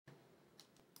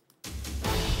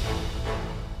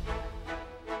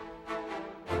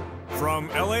From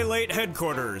LALATE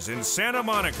headquarters in Santa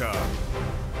Monica,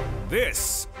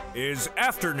 this is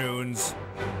Afternoons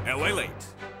LALATE.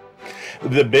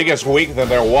 The biggest week that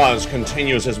there was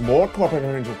continues as more corporate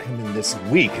earnings will come in this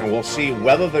week, and we'll see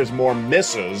whether there's more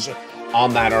misses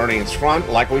on that earnings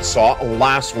front like we saw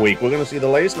last week. We're going to see the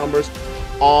latest numbers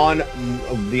on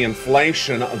the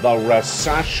inflation, the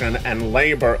recession, and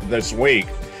labor this week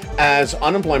as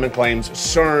unemployment claims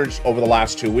surged over the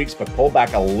last 2 weeks but pulled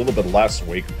back a little bit last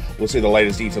week. We'll see the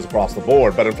latest details across the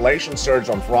board, but inflation surged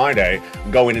on Friday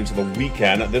going into the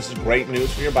weekend. This is great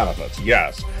news for your benefits,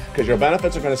 yes, because your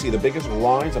benefits are going to see the biggest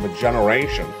rise of a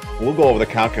generation. We'll go over the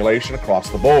calculation across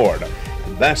the board.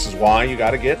 This is why you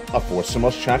got to get a fourth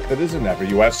stimulus check that is in every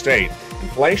U.S. state.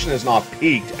 Inflation has not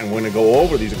peaked, and we're going to go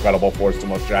over these incredible fourth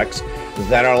stimulus checks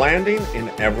that are landing in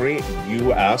every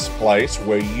U.S. place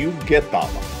where you get them.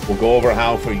 We'll go over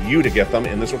how for you to get them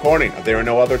in this recording. If there are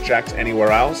no other checks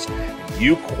anywhere else,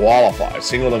 you qualify.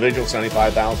 Single individual,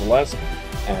 $75,000 less.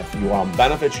 And if you are on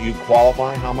benefits, you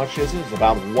qualify. How much is it? It's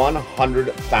about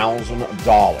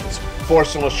 $100,000. Four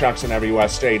stimulus checks in every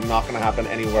U.S. state. Not going to happen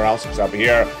anywhere else except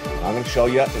here. I'm going to show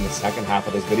you in the second half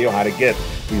of this video how to get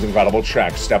these incredible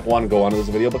checks. Step one, go onto this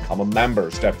video, become a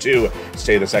member. Step two,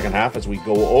 stay the second half as we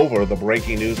go over the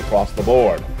breaking news across the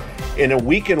board. In a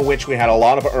week in which we had a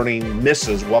lot of earning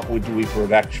misses, what do we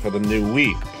predict for the new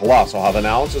week? Plus, I'll have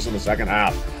analysis in the second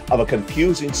half of a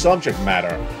confusing subject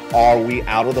matter. Are we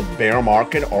out of the bear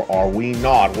market or are we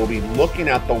not? We'll be looking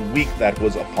at the week that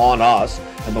was upon us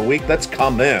and the week that's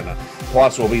come in.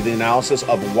 Plus, will be the analysis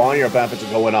of why your benefits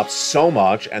are going up so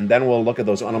much, and then we'll look at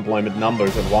those unemployment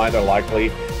numbers and why they're likely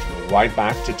to go right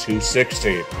back to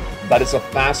 260. But it's a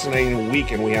fascinating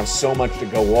week, and we have so much to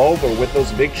go over with those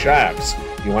big checks.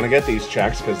 You want to get these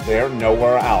checks because they're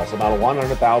nowhere else, about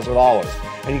 $100,000.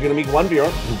 And you're going to meet one viewer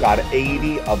who got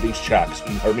 80 of these checks.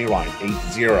 You heard me right,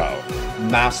 80.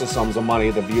 Massive sums of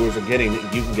money the viewers are getting.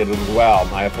 You can get it as well.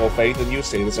 I have full faith in you.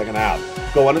 See the second half.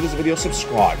 Go under this video,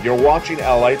 subscribe. You're watching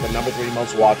LA, the #3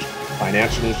 most watched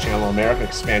financial news channel in America,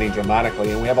 expanding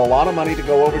dramatically. And we have a lot of money to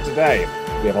go over today.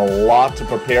 We have a lot to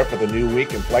prepare for the new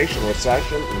week. Inflation,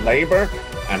 recession, labor,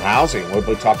 and housing. We'll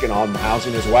be talking on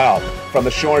housing as well. From the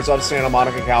shores of Santa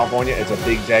Monica, California, it's a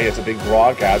big day. It's a big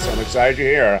broadcast. I'm excited you're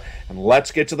here. And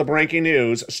let's get to the breaking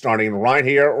news starting right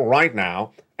here, right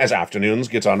now, as Afternoons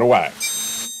gets underway.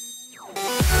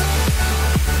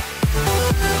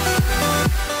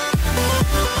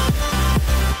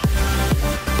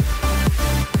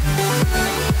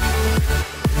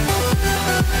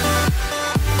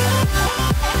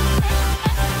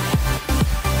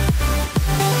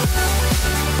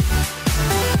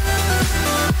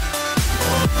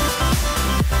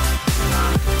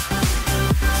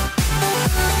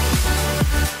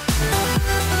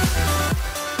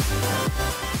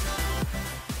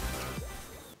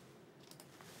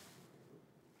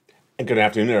 Good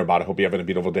afternoon, everybody. I hope you're having a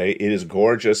beautiful day. It is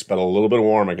gorgeous, but a little bit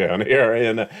warm again here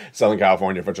in Southern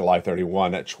California for July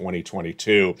 31,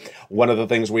 2022. One of the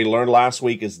things we learned last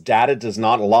week is data does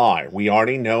not lie. We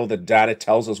already know that data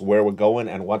tells us where we're going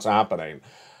and what's happening.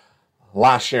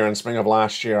 Last year, in spring of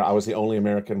last year, I was the only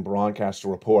American broadcaster to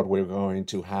report we were going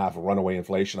to have runaway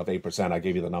inflation of 8%. I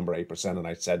gave you the number 8%, and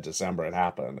I said December it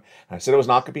happened. And I said it was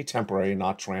not going to be temporary,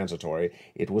 not transitory.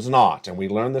 It was not. And we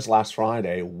learned this last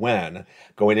Friday when,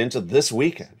 going into this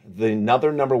weekend,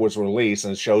 another number was released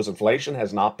and it shows inflation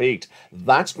has not peaked.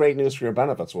 That's great news for your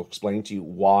benefits. We'll explain to you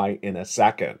why in a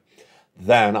second.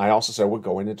 Then I also said we're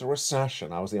going into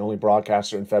recession. I was the only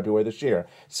broadcaster in February this year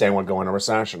saying we're going to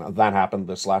recession. That happened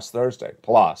this last Thursday.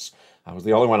 Plus, I was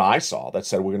the only one I saw that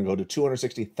said we're going to go to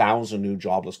 260,000 new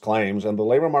jobless claims, and the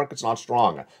labor market's not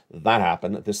strong. That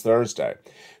happened this Thursday.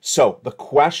 So the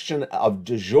question of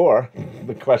du jour,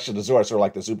 sort of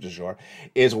like the soup du jour,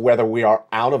 is whether we are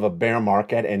out of a bear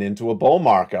market and into a bull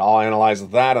market. I'll analyze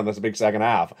that in this big second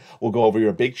half. We'll go over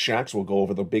your big checks. We'll go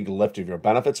over the big lift of your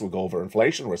benefits. We'll go over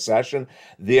inflation, recession,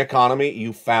 the economy.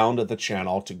 You found the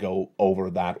channel to go over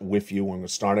that with you. We're going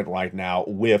to start it right now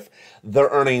with the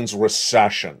earnings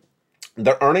recession.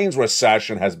 The earnings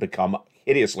recession has become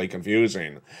hideously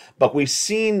confusing, but we've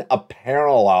seen a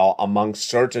parallel among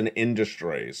certain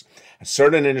industries.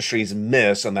 Certain industries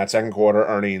miss on that second quarter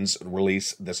earnings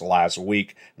release this last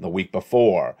week and the week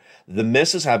before. The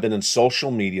misses have been in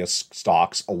social media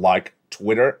stocks like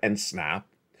Twitter and Snap.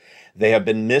 They have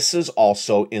been misses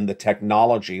also in the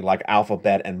technology like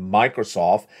Alphabet and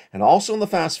Microsoft, and also in the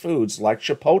fast foods like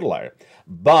Chipotle.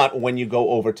 But when you go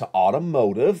over to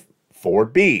automotive,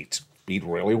 Ford beat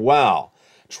really well.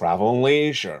 Travel and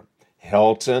leisure,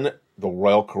 Hilton, the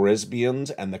Royal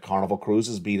Caribbeans, and the Carnival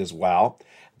Cruises beat as well.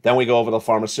 Then we go over to the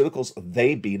pharmaceuticals.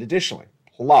 They beat additionally.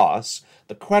 Plus,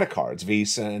 the credit cards,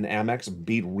 Visa and Amex,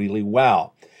 beat really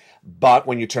well. But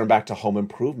when you turn back to home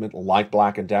improvement, like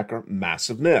Black & Decker,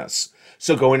 massive miss.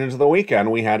 So going into the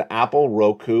weekend, we had Apple,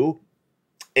 Roku,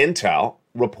 Intel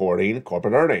reporting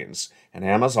corporate earnings, and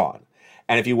Amazon.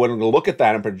 And if you wanted to look at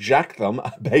that and project them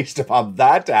based upon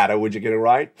that data, would you get it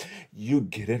right? You'd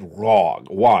get it wrong.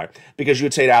 Why? Because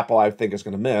you'd say Apple, I think, is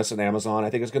going to miss, and Amazon, I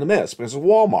think, is going to miss. Because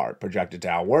Walmart projected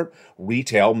downward.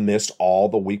 Retail missed all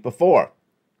the week before.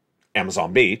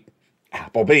 Amazon beat.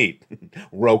 Apple beat.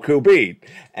 Roku beat.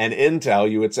 And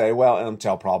Intel, you would say, well,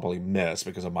 Intel probably missed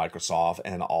because of Microsoft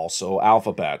and also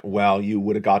Alphabet. Well, you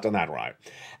would have gotten that right.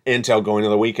 Intel going into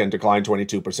the weekend declined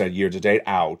 22% year to date.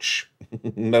 Ouch.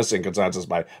 Missing consensus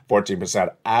by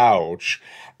 14%. Ouch.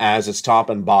 As its top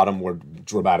and bottom were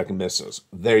dramatic misses.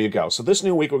 There you go. So this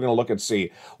new week, we're going to look and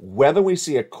see whether we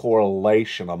see a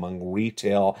correlation among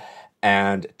retail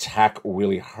and tech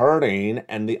really hurting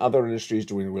and the other industries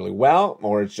doing really well,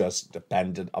 or it's just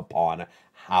dependent upon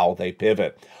how they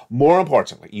pivot. More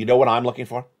importantly, you know what I'm looking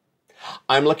for?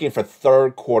 I'm looking for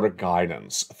third quarter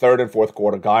guidance, third and fourth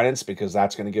quarter guidance, because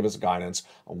that's going to give us guidance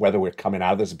on whether we're coming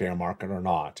out of this bear market or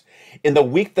not. In the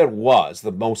week that was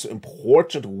the most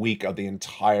important week of the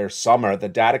entire summer, the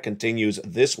data continues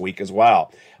this week as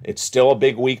well. It's still a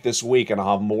big week this week, and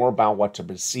I'll have more about what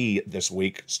to see this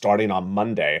week starting on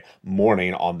Monday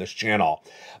morning on this channel.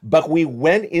 But we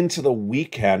went into the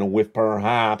weekend with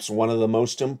perhaps one of the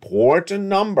most important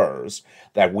numbers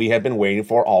that we had been waiting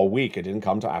for all week. It didn't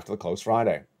come till after the close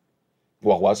Friday.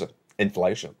 What was it?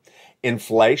 Inflation.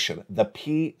 Inflation, the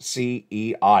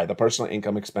PCEI, the Personal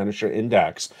Income Expenditure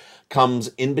Index, comes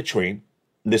in between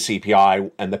the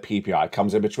CPI and the PPI,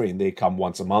 comes in between. They come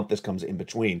once a month. This comes in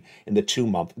between in the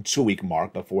 2-week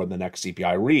mark before the next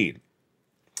CPI read.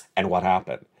 And what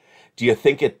happened? Do you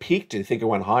think it peaked? Do you think it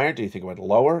went higher? Do you think it went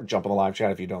lower? Jump in the live chat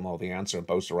if you don't know the answer and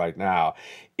post it right now.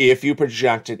 If you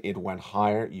projected it went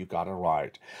higher, you got it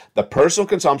right. The Personal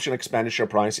Consumption Expenditure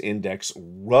Price Index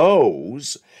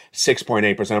rose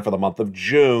 6.8% for the month of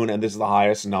June, and this is the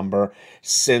highest number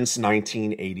since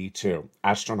 1982.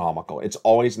 Astronomical. It's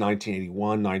always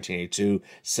 1981, 1982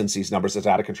 since these numbers is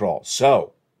out of control.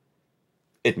 So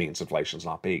it means inflation's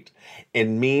not peaked. It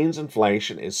means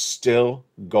inflation is still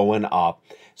going up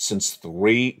since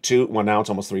now it's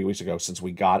almost 3 weeks ago since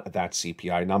we got that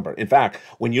CPI number. In fact,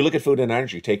 when you look at food and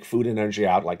energy, take food and energy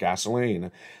out like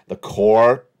gasoline, the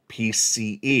core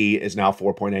PCE is now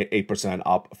 4.8%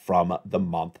 up from the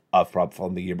month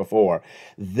from the year before.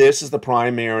 This is the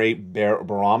primary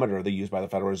barometer they use by the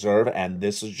Federal Reserve, and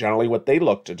this is generally what they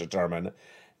look to determine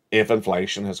if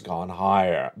inflation has gone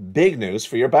higher. Big news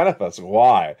for your benefits.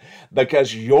 Why?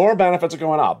 Because your benefits are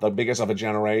going up, the biggest of a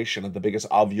generation and the biggest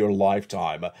of your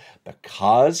lifetime,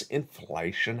 because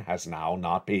inflation has now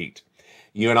not peaked.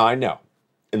 You and I know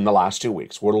in the last 2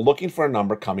 weeks, we're looking for a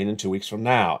number coming in 2 weeks from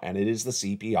now, and it is the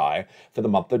CPI for the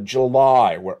month of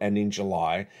July. We're ending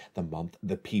July,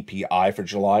 the PPI for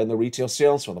July, and the retail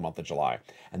sales for the month of July.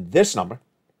 And this number,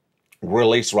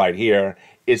 released right here,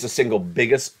 is the single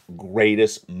biggest,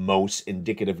 greatest, most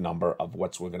indicative number of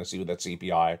what we're going to see with that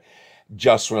CPI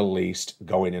just released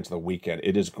going into the weekend.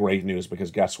 It is great news because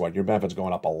guess what? Your benefits are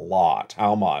going up a lot.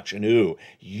 How much? And you,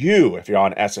 if you're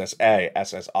on SSA,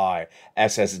 SSI,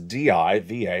 SSDI,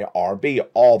 VA, RB,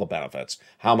 all the benefits.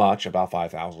 How much? About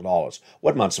 $5,000.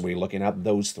 What months are we looking at?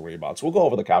 Those 3 months. We'll go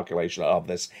over the calculation of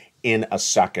this in a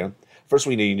second. First,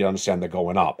 we need to understand they're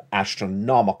going up.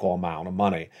 Astronomical amount of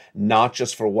money, not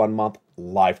just for 1 month,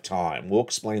 lifetime. We'll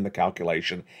explain the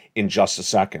calculation in just a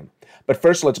second. But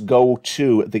first, let's go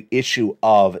to the issue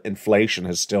of inflation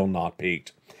has still not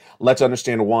peaked. Let's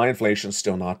understand why inflation is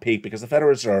still not peaked, because the Federal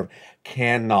Reserve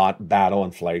cannot battle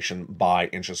inflation by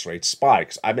interest rate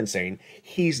spikes. I've been saying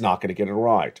he's not going to get it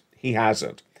right. He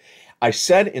hasn't. I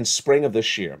said in spring of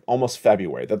this year, almost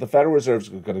February, that the Federal Reserve is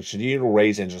going to continue to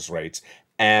raise interest rates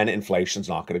and inflation's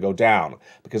not going to go down,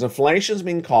 because inflation is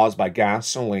being caused by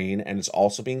gasoline and it's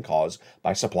also being caused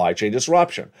by supply chain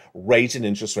disruption. Raising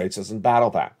interest rates doesn't battle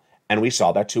that. And we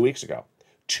saw that 2 weeks ago.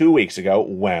 2 weeks ago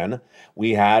when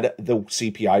we had the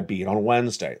CPI beat on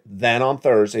Wednesday. Then on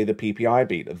Thursday, the PPI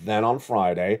beat. Then on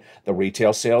Friday, the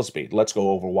retail sales beat. Let's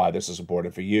go over why this is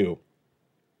important for you.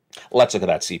 Let's look at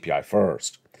that CPI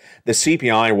first. The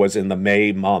CPI was in the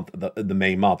May month, an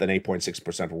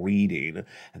 8.6% reading.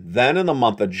 And then in the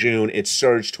month of June, it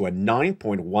surged to a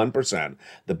 9.1%,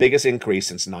 the biggest increase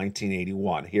since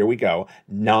 1981. Here we go,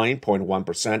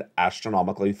 9.1%,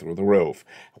 astronomically through the roof.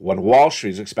 When Wall Street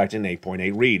is expecting an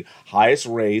 8.8 read, highest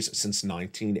raise since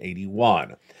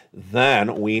 1981.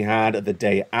 Then we had the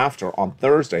day after on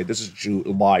Thursday, this is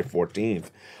July 14th,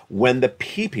 when the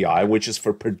PPI, which is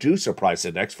for Producer Price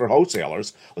Index for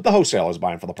wholesalers, what the wholesalers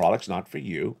buying for the products, not for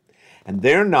you, and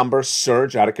their numbers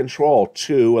surge out of control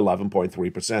to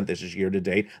 11.3%. This is year to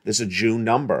date. This is a June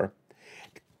number,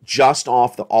 just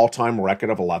off the all-time record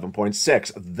of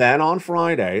 11.6. Then on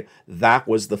Friday, that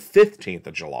was the 15th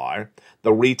of July,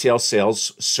 the retail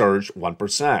sales surged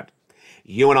 1%.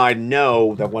 You and I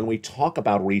know that when we talk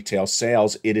about retail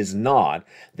sales, it is not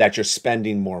that you're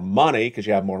spending more money because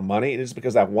you have more money. It is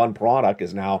because that one product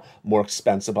is now more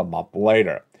expensive a month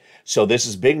later. So this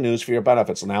is big news for your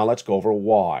benefits. Now let's go over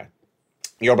why.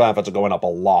 Your benefits are going up a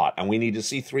lot, and we need to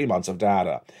see 3 months of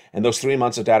data. And those 3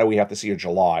 months of data, we have to see are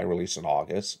July, released in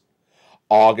August,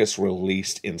 August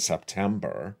released in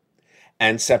September,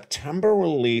 and September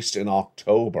released in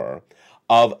October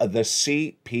of the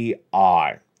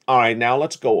CPI. All right, now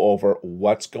let's go over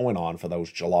what's going on for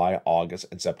those July, August,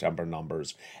 and September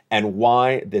numbers and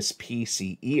why this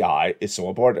PCEI is so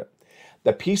important.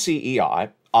 The PCEI,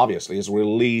 obviously, is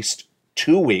released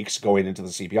 2 weeks going into the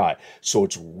CPI, so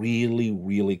it's really,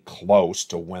 really close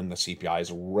to when the CPI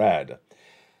is read.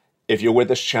 If you're with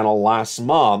this channel last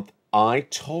month, I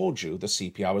told you the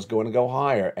CPI was going to go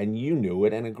higher, and you knew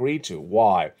it and agreed to.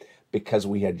 Why? Because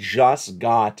we had just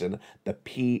gotten the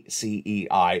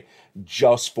PCEI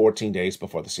just 14 days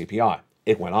before the CPI.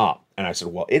 It went up. And I said,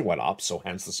 well, it went up, so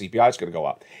hence the CPI is going to go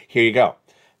up. Here you go.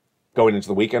 Going into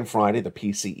the weekend, Friday, the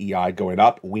PCEI going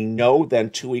up. We know then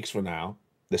 2 weeks from now,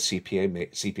 the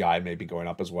CPI may be going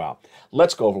up as well.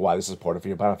 Let's go over why this is important for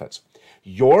your benefits.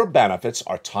 Your benefits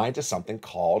are tied to something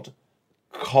called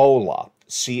COLA,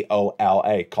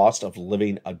 C-O-L-A, Cost of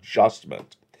Living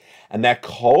Adjustment. And that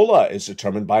COLA is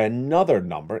determined by another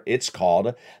number. It's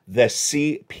called the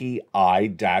CPI-W.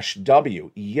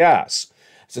 Yes,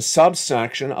 it's a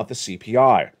subsection of the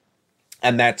CPI.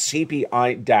 And that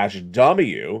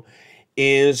CPI-W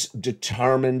is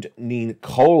determining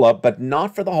COLA, but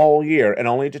not for the whole year, and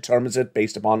only determines it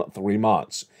based upon 3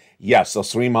 months. Yes,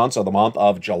 those 3 months are the month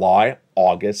of July,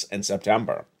 August, and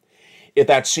September. If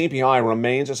that CPI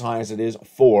remains as high as it is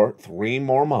for 3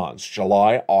 more months,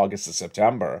 July, August, and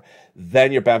September,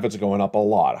 then your benefits are going up a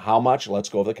lot. How much? Let's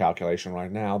go over the calculation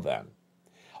right now then.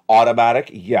 Automatic?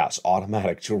 Yes,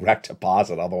 automatic direct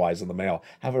deposit, otherwise in the mail,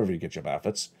 however you get your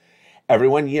benefits.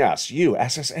 Everyone? Yes. You,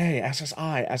 SSA,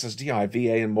 SSI, SSDI,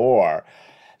 VA, and more.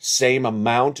 Same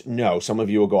amount? No. Some of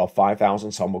you will go up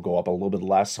 5,000, some will go up a little bit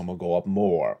less, some will go up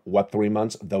more. What 3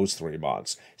 months? Those 3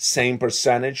 months. Same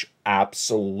percentage?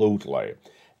 Absolutely.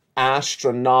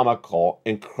 Astronomical,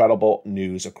 incredible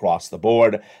news across the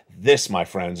board. This, my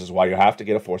friends, is why you have to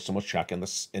get a forced stimulus check in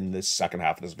this second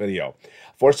half of this video.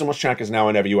 Forced stimulus check is now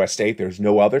in every U.S. state. There's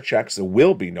no other checks. There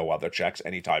will be no other checks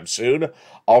anytime soon.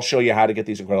 I'll show you how to get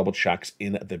these incredible checks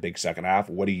in the big second half.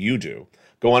 What do?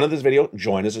 Go on to this video,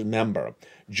 join as a member.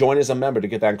 Join as a member to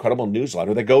get that incredible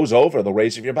newsletter that goes over the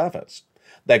raise of your benefits,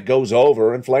 that goes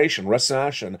over inflation,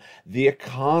 recession, the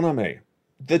economy,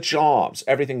 the jobs,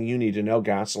 everything you need to know,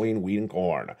 gasoline, wheat, and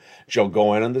corn. Joe,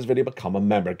 go in on this video, become a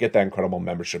member, get that incredible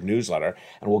membership newsletter,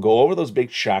 and we'll go over those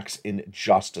big checks in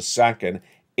just a second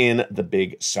in the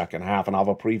big second half, and I'll have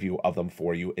a preview of them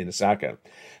for you in a second.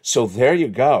 So there you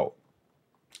go.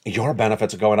 Your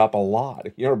benefits are going up a lot.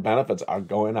 Your benefits are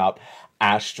going up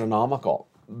astronomical.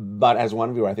 But as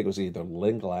one viewer, I think it was either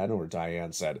Lynn Glenn or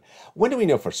Diane said, when do we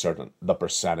know for certain the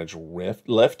percentage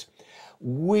lift?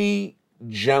 We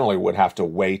generally would have to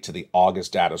wait till the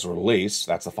August data is released.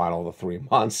 That's the final of the 3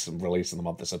 months, released in the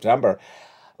month of September.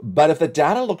 But if the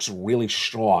data looks really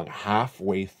strong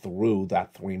halfway through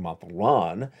that 3-month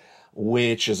run,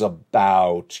 which is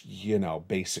about,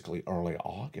 basically early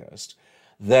August,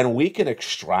 then we can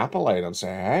extrapolate and say,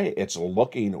 hey, it's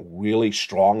looking really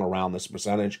strong around this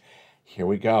percentage. Here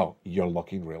we go. You're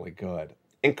looking really good.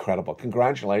 Incredible.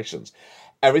 Congratulations.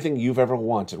 Everything you've ever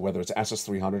wanted, whether it's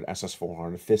SS300,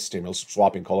 SS400, fifth stimulus,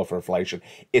 swapping COLA for inflation,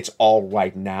 it's all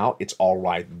right now. It's all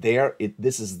right there.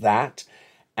 This is that,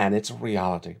 and it's a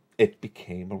reality. It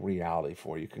became a reality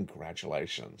for you.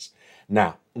 Congratulations.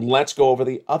 Now, let's go over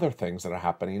the other things that are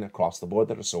happening across the board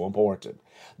that are so important.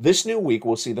 This new week,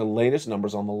 we'll see the latest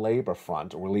numbers on the labor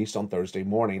front released on Thursday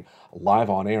morning, live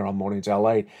on air on Mornings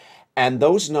LA. And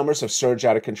those numbers have surged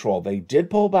out of control. They did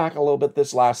pull back a little bit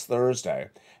this last Thursday.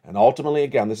 And ultimately,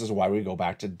 again, this is why we go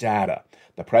back to data.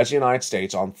 The President of the United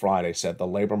States on Friday said the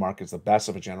labor market is the best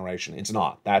of a generation. It's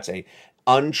not. That's a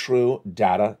untrue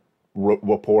data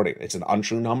reporting. It's an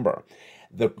untrue number.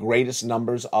 The greatest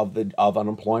numbers of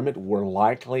unemployment were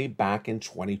likely back in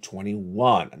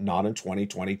 2021, not in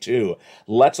 2022.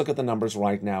 Let's look at the numbers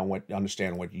right now and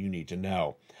understand what you need to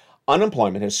know.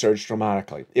 Unemployment has surged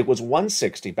dramatically. It was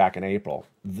 160 back in April,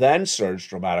 then surged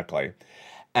dramatically.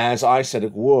 As I said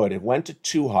it would, it went to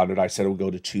 200. I said it would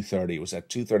go to 230. It was at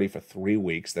 230 for 3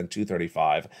 weeks, then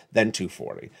 235, then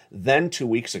 240. Then 2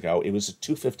 weeks ago, it was at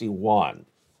 251.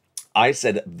 I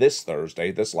said this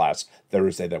last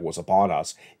Thursday that was upon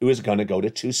us, it was going to go to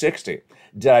 260.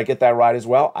 Did I get that right as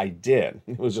well? I did.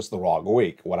 It was just the wrong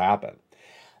week. What happened?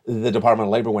 The Department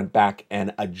of Labor went back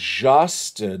and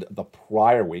adjusted the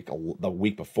prior week, the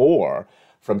week before,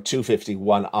 from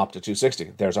 251 up to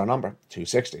 260. There's our number,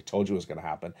 260. Told you it was going to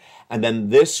happen. And then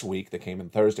this week that came in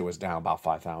Thursday was down about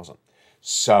 5,000.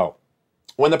 So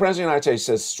when the President of the United States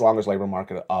says strongest labor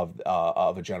market of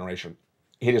a generation,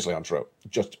 hideously untrue,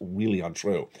 just really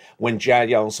untrue. When Janet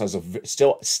Yellen says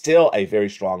still a very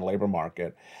strong labor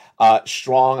market,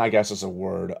 strong, I guess, is a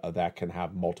word that can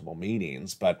have multiple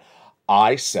meanings, but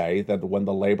I say that when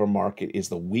the labor market is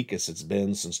the weakest it's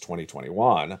been since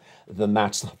 2021, then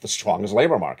that's not the strongest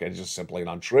labor market. It's just simply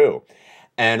untrue.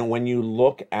 And when you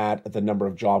look at the number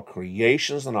of job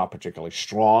creations, they're not particularly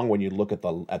strong. When you look at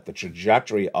the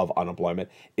trajectory of unemployment,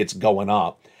 it's going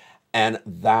up. And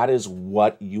that is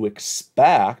what you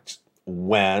expect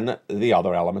when the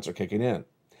other elements are kicking in.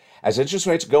 As interest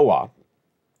rates go up,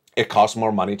 it costs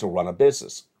more money to run a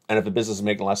business. And if the business is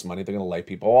making less money, they're going to lay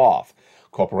people off.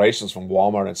 Corporations from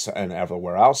Walmart and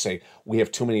everywhere else say, we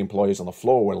have too many employees on the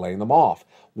floor, we're laying them off.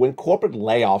 When corporate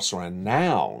layoffs are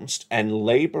announced and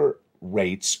labor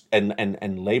rates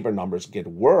and labor numbers get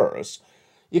worse,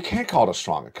 you can't call it a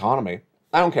strong economy.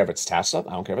 I don't care if it's Tesla,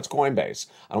 I don't care if it's Coinbase,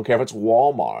 I don't care if it's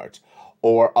Walmart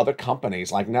or other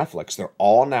companies like Netflix. They're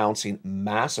all announcing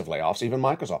massive layoffs, even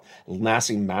Microsoft,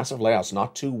 announcing massive layoffs,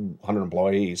 not 200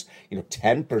 employees,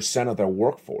 10% of their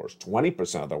workforce,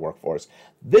 20% of their workforce.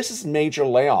 This is major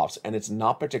layoffs, and it's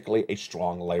not particularly a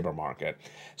strong labor market.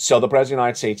 So the President of the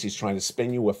United States, he's trying to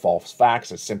spin you with false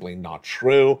facts. It's simply not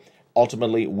true.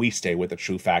 Ultimately, we stay with the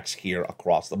true facts here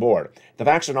across the board. If the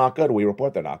facts are not good, we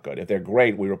report they're not good. If they're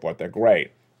great, we report they're great.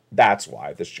 That's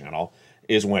why this channel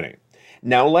is winning.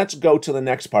 Now let's go to the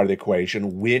next part of the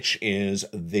equation, which is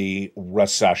the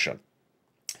recession.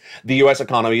 The U.S.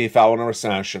 economy fell in a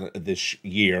recession this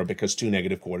year because 2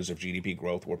 negative quarters of GDP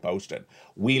growth were posted.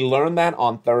 We learned that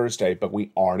on Thursday, but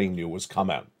we already knew it was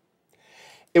coming.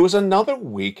 It was another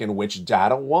week in which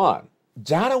data won.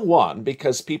 Data won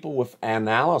because people with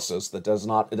analysis that is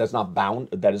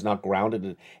not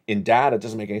grounded in data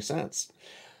doesn't make any sense.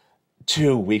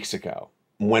 2 weeks ago,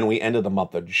 when we ended the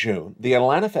month of June, the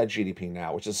Atlanta Fed GDP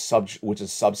now, which is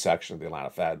subsection of the Atlanta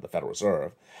Fed, the Federal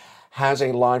Reserve, has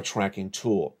a live tracking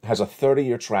tool, has a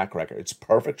 30-year track record. It's a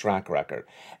perfect track record.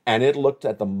 And it looked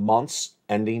at the months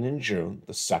ending in June,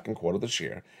 the second quarter of this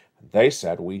year. They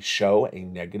said we show a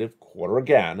negative quarter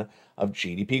again of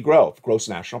GDP growth, gross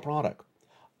national product.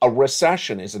 A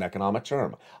recession is an economic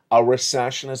term. A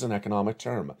recession is an economic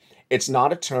term. It's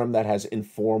not a term that has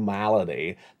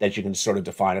informality that you can sort of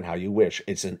define it how you wish.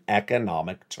 It's an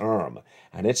economic term,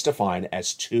 and it's defined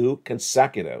as 2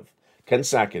 consecutive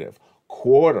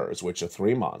quarters, which are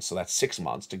 3 months, so that's 6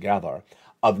 months together,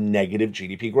 of negative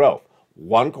GDP growth.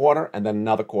 1 quarter and then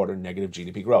another quarter negative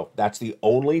GDP growth. That's the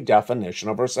only definition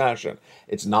of recession.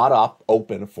 It's not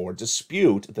open for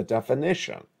dispute, the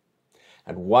definition.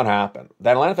 And what happened?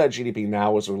 The Atlanta Fed GDP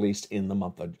now was released in the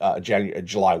month of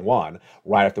July 1,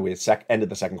 right after we had ended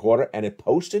the second quarter, and it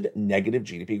posted negative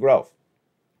GDP growth.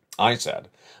 I said,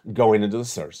 going into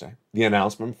this Thursday, the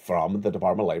announcement from the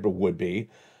Department of Labor would be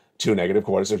 2 negative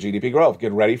quarters of GDP growth.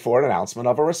 Get ready for an announcement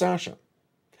of a recession.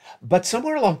 But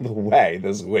somewhere along the way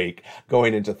this week,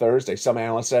 going into Thursday, some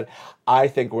analysts said, I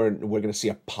think we're going to see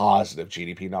a positive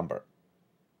GDP number.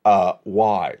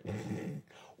 Why?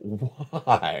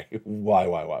 Why?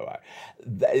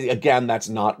 Again, that's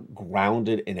not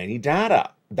grounded in any data.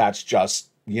 That's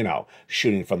just,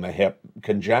 shooting from the hip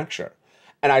conjecture.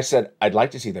 And I said, I'd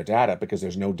like to see their data because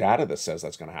there's no data that says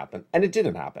that's going to happen. And it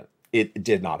didn't happen. It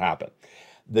did not happen.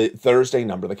 The Thursday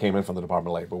number that came in from the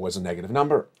Department of Labor was a negative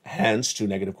number, hence 2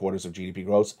 negative quarters of GDP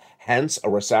growth, hence a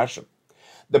recession.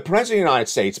 The President of the United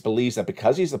States believes that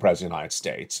because he's the President of the United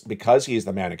States, because he is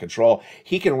the man in control,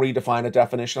 he can redefine a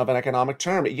definition of an economic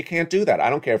term. You can't do that. I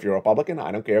don't care if you're a Republican.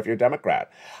 I don't care if you're a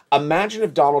Democrat. Imagine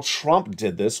if Donald Trump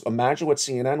did this. Imagine what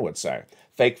CNN would say.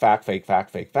 Fake fact, fake fact,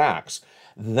 fake facts.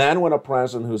 Then when a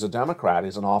president who's a Democrat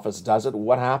is in office does it,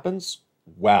 what happens?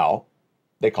 Well,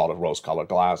 they call it rose-colored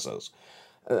glasses.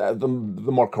 The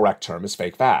more correct term is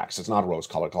fake facts. It's not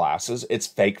rose-colored glasses. It's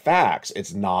fake facts.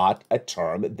 It's not a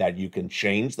term that you can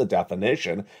change the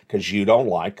definition because you don't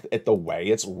like it the way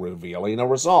it's revealing a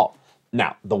result.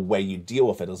 Now, the way you deal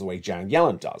with it is the way Janet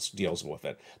Yellen deals with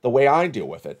it. The way I deal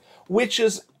with it, which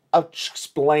is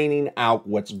explaining out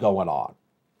what's going on.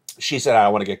 She said, I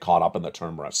don't want to get caught up in the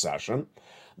term recession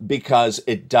because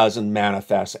it doesn't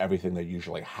manifest everything that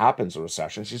usually happens in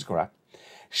recession. She's correct.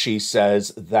 She says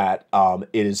that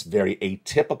it is very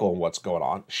atypical in what's going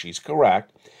on. She's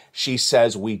correct. She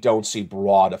says we don't see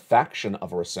broad affection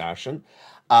of a recession.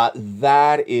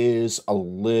 That is a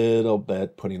little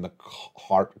bit putting the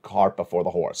cart before the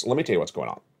horse. Let me tell you what's going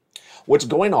on. What's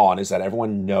going on is that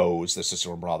everyone knows, the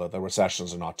sister and brother, the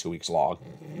recessions are not 2 weeks long.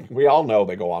 We all know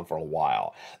they go on for a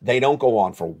while. They don't go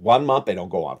on for 1 month. They don't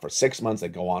go on for 6 months. They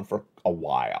go on for a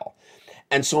while.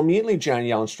 And so immediately Janet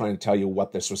Yellen's trying to tell you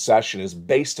what this recession is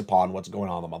based upon what's going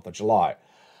on in the month of July.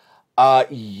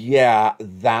 Yeah,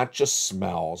 that just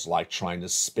smells like trying to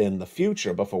spin the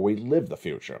future before we live the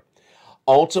future.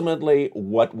 Ultimately,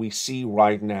 what we see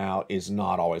right now is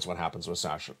not always what happens in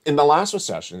recession. In the last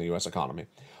recession in the U.S. economy,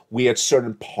 we had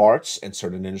certain parts and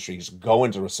certain industries go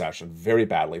into recession very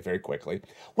badly, very quickly,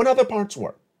 when other parts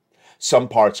were. Some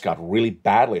parts got really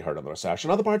badly hurt in the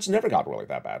recession. Other parts never got really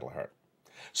that badly hurt.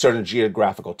 Certain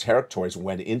geographical territories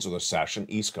went into the recession,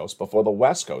 East Coast, before the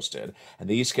West Coast did. And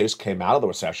the East Coast came out of the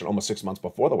recession almost 6 months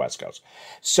before the West Coast.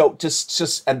 So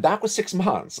and that was 6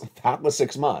 months. That was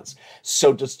 6 months.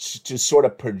 So just to sort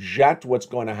of project what's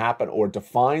going to happen or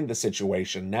define the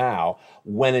situation now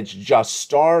when it's just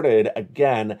started,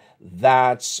 again,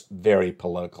 that's very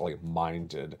politically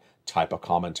minded type of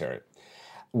commentary.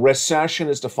 Recession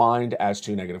is defined as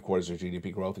 2 negative quarters of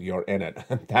GDP growth. You're in it.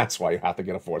 That's why you have to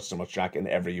get a forced stimulus check in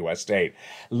every U.S. state.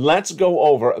 Let's go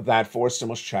over that forced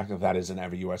stimulus check that is in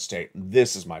every U.S. state.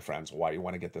 This is, my friends, why you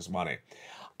want to get this money.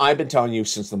 I've been telling you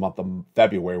since the month of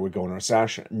February we're going into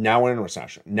recession. Now we're in a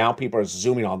recession. Now people are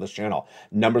zooming on this channel.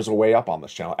 Numbers are way up on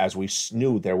this channel, as we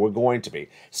knew there were going to be.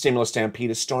 Stimulus Stampede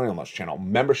is starting on this channel.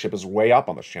 Membership is way up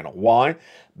on this channel. Why?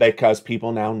 Because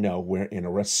people now know we're in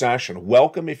a recession.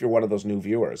 Welcome if you're one of those new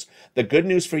viewers. The good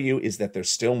news for you is that there's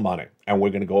still money, and we're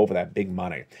going to go over that big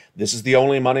money. This is the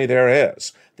only money there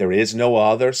is. There is no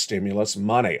other stimulus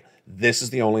money. This is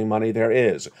the only money there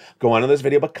is. Go on to this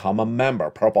video, become a member.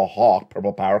 Purple Hawk,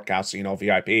 Purple Power Casino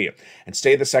VIP. And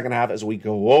stay the second half as we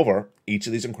go over each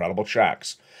of these incredible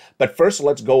checks. But first,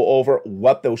 let's go over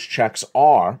what those checks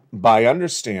are by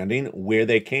understanding where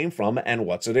they came from and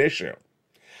what's at issue.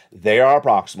 They are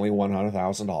approximately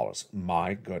 $100,000.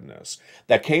 My goodness.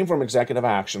 That came from executive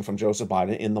action from Joseph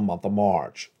Biden in the month of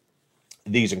March.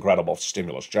 These incredible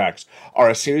stimulus checks are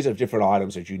a series of different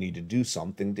items that you need to do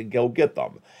something to go get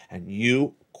them. And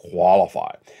you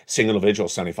qualify. Single individual,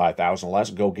 $75,000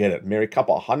 less, go get it. Married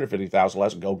couple, $150,000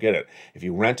 less, go get it. If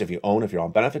you rent, if you own, if you're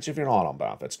on benefits, if you're not on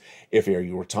benefits. If you're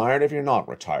retired, if you're not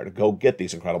retired, go get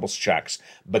these incredible checks.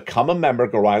 Become a member.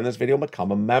 Go right in this video,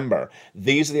 become a member.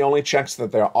 These are the only checks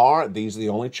that there are. These are the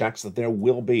only checks that there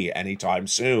will be anytime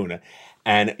soon.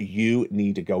 And you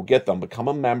need to go get them. Become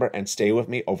a member and stay with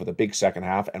me over the big second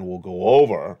half, and we'll go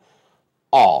over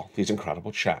all these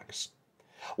incredible checks.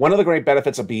 One of the great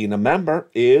benefits of being a member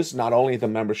is not only the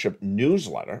membership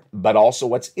newsletter, but also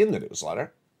what's in the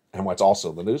newsletter. And what's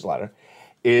also in the newsletter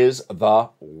is the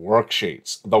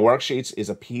worksheets. The worksheets is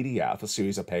a PDF, a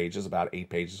series of pages, about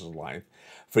 8 pages in length,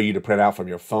 for you to print out from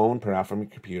your phone, print out from your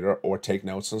computer, or take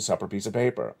notes on a separate piece of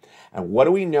paper. And what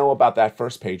do we know about that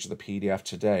first page of the PDF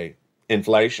today?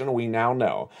 Inflation, we now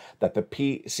know that the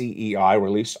PCEI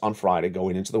released on Friday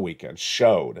going into the weekend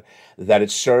showed that it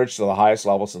surged to the highest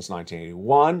level since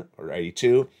 1981 or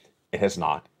 82. It has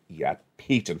not yet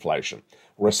peaked inflation.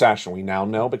 Recession, we now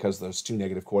know because those 2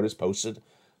 negative quarters posted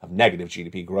of negative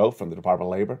GDP growth from the Department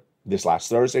of Labor. This last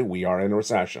Thursday, we are in a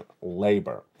recession.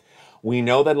 Labor. We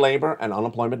know that labor and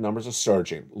unemployment numbers are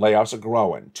surging. Layoffs are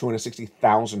growing.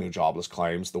 260,000 new jobless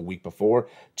claims the week before.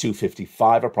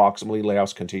 255 approximately.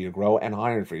 Layoffs continue to grow, and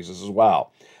hiring freezes as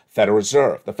well. Federal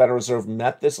Reserve. The Federal Reserve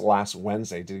met this last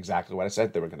Wednesday, did exactly what I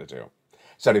said they were going to do.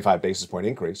 75 basis point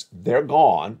increase. They're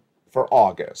gone for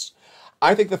August.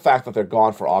 I think the fact that they're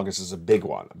gone for August is a big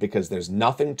one because there's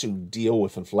nothing to deal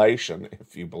with inflation,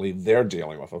 if you believe they're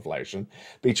dealing with inflation,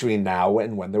 between now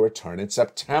and when they return in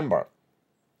September.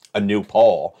 A new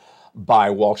poll by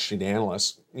Wall Street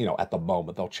analysts, at the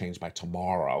moment, they'll change by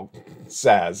tomorrow,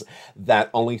 says that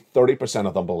only 30%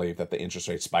 of them believe that the interest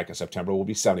rate spike in September will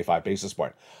be 75 basis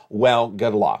point. Well,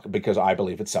 good luck, because I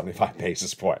believe it's 75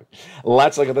 basis point.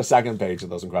 Let's look at the second page of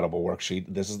those incredible worksheet.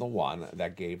 This is the one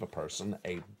that gave a person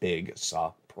a big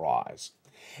surprise.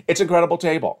 It's an incredible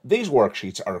table. These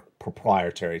worksheets are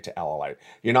proprietary to LALATE.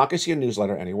 You're not going to see a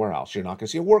newsletter anywhere else. You're not going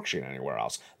to see a worksheet anywhere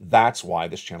else. That's why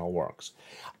this channel works.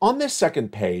 On this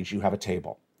second page, you have a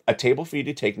table a table for you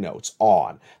to take notes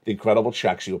on the incredible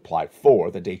checks you applied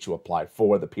for, the date you applied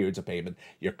for, the periods of payment,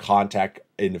 your contact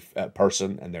in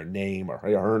person and their name or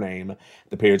her name,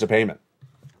 the periods of payment.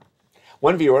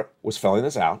 One viewer was filling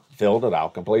this out, filled it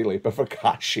out completely, but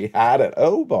forgot she had it.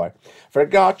 Oh boy,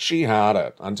 forgot she had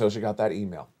it until she got that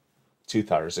email 2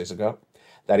 Thursdays ago.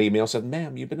 That email said,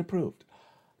 ma'am, you've been approved.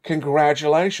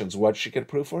 Congratulations. What did she get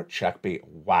approved for? Check B.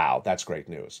 Wow, that's great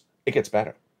news. It gets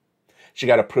better. She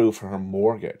got approved for her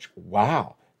mortgage.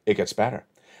 Wow, it gets better.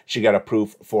 She got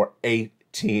approved for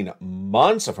 18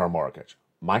 months of her mortgage.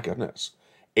 My goodness.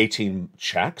 18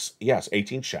 checks? Yes,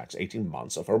 18 checks, 18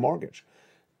 months of her mortgage.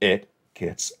 It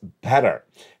gets better.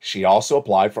 She also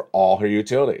applied for all her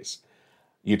utilities.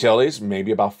 Utilities,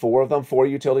 maybe about 4 of them, 4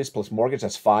 utilities plus mortgage,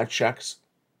 that's 5 checks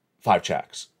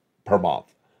per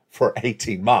month for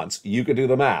 18 months. You could do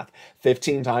the math.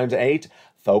 15 times 8,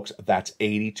 folks, that's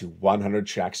 80 to 100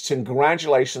 checks.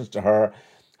 Congratulations to her.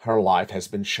 Her life has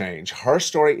been changed. Her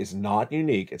story is not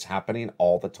unique. It's happening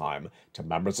all the time to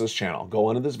members of this channel. Go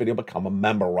into this video, become a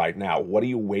member right now. What are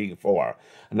you waiting for?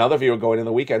 Another viewer going in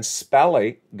the weekend,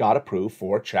 Spelly, got approved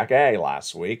for check A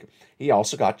last week. He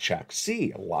also got check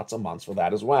C. Lots of months for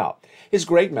that as well. His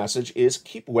great message is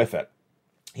keep with it.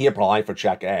 He applied for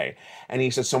check A, and he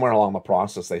said somewhere along the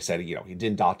process, they said, he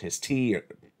didn't dot his T,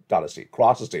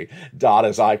 cross his T, dot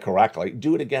his I correctly.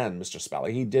 Do it again, Mr.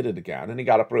 Spelly. He did it again, and he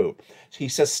got approved. He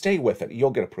says, stay with it.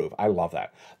 You'll get approved. I love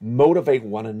that. Motivate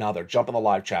one another. Jump in the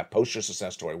live chat. Post your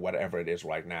success story, whatever it is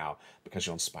right now, because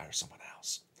you'll inspire someone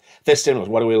else. Fifth stimulus,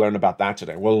 what do we learn about that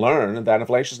today? We'll learn that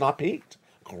inflation's not peaked.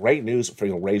 Great news for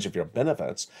your raise of your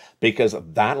benefits, because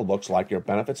that looks like your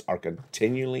benefits are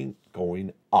continually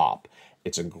going up.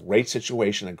 It's a great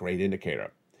situation, a great indicator.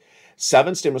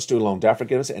 7 stimulus student loan debt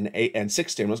forgiveness and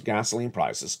 6 stimulus gasoline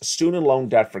prices. Student loan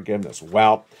debt forgiveness.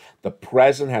 Well, the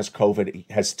president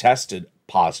has tested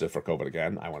positive for COVID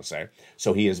again, I want to say.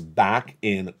 So he is back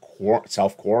in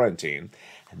self-quarantine.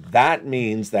 That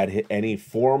means that any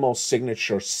formal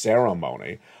signature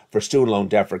ceremony for student loan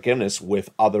debt forgiveness with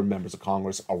other members of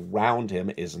Congress around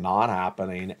him is not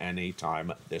happening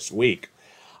anytime this week.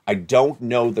 I don't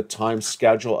know the time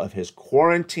schedule of his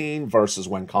quarantine versus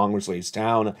when Congress leaves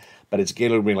town, but it's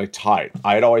getting really tight.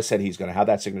 I had always said he's going to have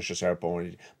that signature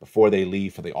ceremony before they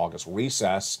leave for the August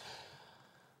recess.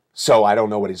 So I don't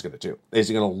know what he's going to do. Is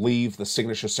he going to leave the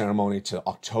signature ceremony to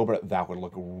October? That would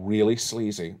look really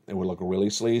sleazy. It would look really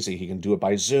sleazy. He can do it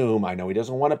by Zoom. I know he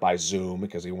doesn't want it by Zoom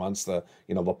because he wants the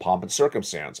pomp and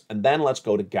circumstance. And then let's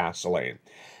go to gasoline.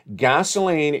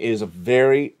 Gasoline is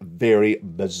very, very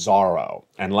bizarro.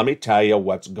 And let me tell you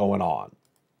what's going on.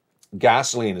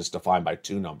 Gasoline is defined by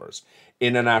 2 numbers.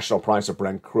 International price of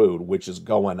Brent crude, which is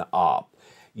going up.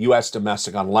 U.S.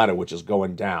 domestic unleaded, which is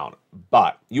going down.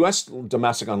 But U.S.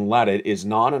 domestic unleaded is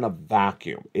not in a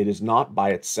vacuum. It is not by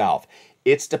itself.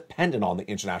 It's dependent on the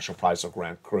international price of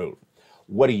Brent crude.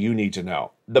 What do you need to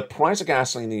know? The price of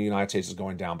gasoline in the United States is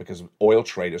going down because oil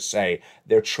traders say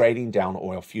they're trading down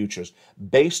oil futures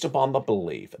based upon the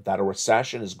belief that a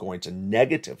recession is going to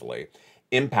negatively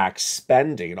impact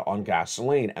spending on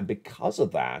gasoline. And because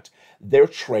of that, they're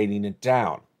trading it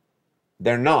down.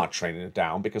 They're not trading it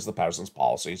down because of the president's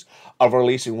policies of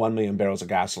releasing 1 million barrels of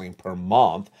gasoline per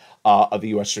month of the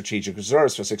U.S. strategic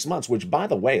reserves for 6 months, which, by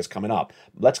the way, is coming up.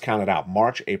 Let's count it out.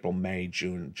 March, April, May,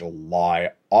 June,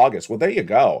 July, August. Well, there you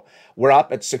go. We're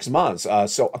up at 6 months.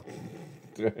 So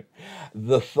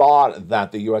the thought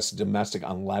that the U.S. domestic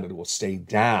unleaded will stay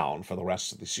down for the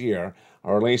rest of this year,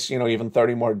 or at least, even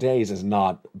 30 more days, is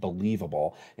not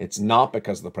believable. It's not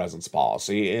because of the president's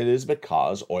policy. It is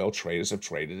because oil traders have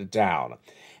traded it down.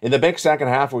 In the big second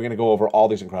half, we're going to go over all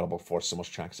these incredible forced stimulus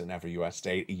checks in every U.S.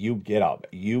 state. You get up.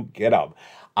 You get up.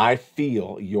 I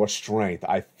feel your strength.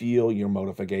 I feel your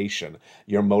motivation.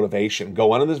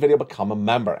 Go on in this video, become a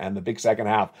member. And the big second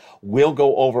half, we'll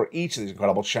go over each of these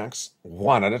incredible checks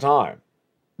one at a time.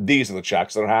 These are the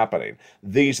checks that are happening.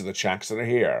 These are the checks that are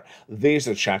here. These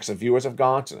are the checks that viewers have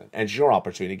gotten. And it's your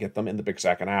opportunity to get them in the big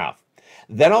second half.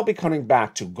 Then I'll be coming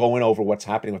back to going over what's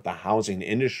happening with the housing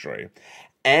industry.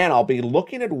 And I'll be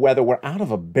looking at whether we're out of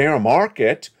a bear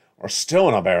market or still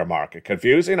in a bear market.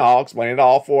 Confusing? I'll explain it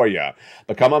all for you.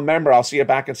 Become a member. I'll see you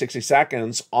back in 60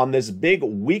 seconds on this big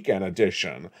weekend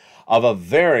edition of a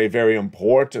very, very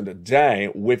important day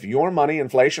with your money,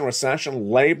 inflation, recession,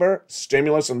 labor,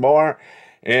 stimulus, and more.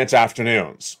 It's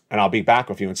afternoons, and I'll be back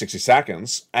with you in 60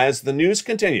 seconds as the news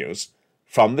continues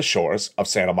from the shores of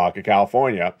Santa Monica,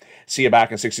 California. See you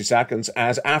back in 60 seconds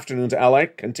as Afternoons LA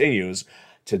continues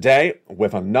today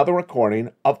with another recording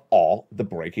of all the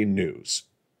breaking news.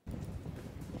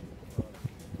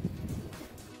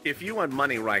 If you want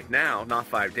money right now, not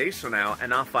 5 days from now,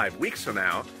 and not 5 weeks from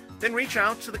now, then reach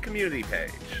out to the community page.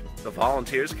 The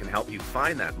volunteers can help you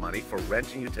find that money for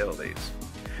rent and utilities.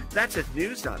 That's at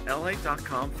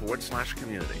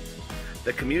news.lalate.com/community.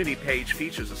 The community page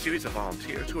features a series of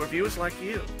volunteers who are viewers like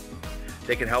you.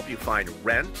 They can help you find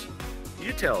rent,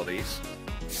 utilities,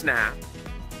 SNAP,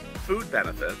 food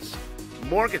benefits,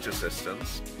 mortgage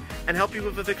assistance, and help you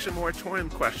with eviction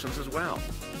moratorium questions as well.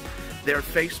 Their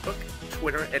Facebook,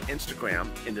 Twitter, and Instagram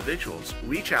individuals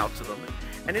reach out to them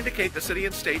and indicate the city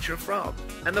and state you're from,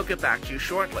 and they'll get back to you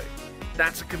shortly.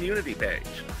 That's a community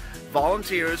page.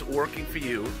 Volunteers working for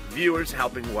you, viewers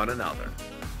helping one another.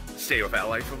 Stay with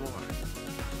LA for more.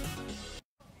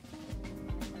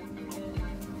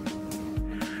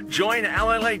 Join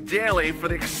LALATE Daily for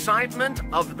the excitement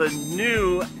of the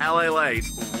new LALATE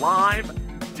live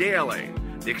daily.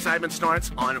 The excitement starts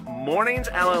on mornings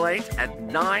LALATE at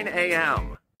 9 a.m.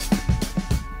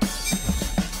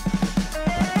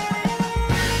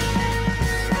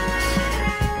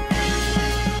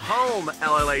 Home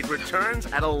LALATE returns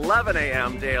at 11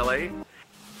 a.m. daily.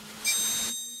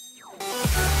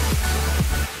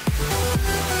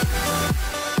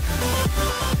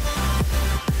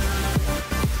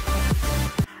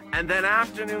 And then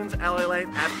afternoons LALATE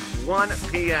at 1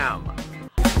 p.m.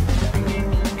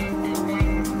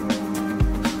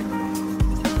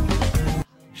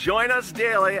 Join us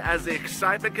daily as the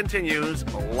excitement continues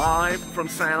live from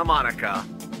Santa Monica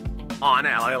on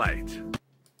LALATE.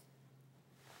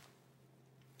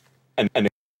 And the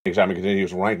excitement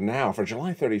continues right now for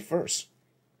July 31st,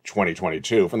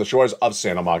 2022, from the shores of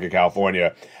Santa Monica,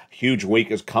 California. A huge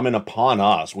week is coming upon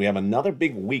us. We have another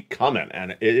big week coming,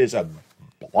 and it is a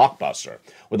blockbuster.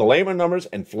 With the labor numbers,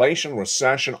 inflation,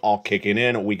 recession all kicking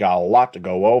in, we got a lot to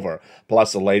go over.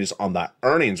 Plus the latest on the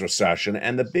earnings recession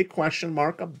and the big question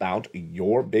mark about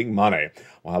your big money.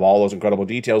 We'll have all those incredible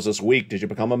details this week. Did you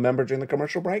become a member during the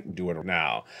commercial break? Do it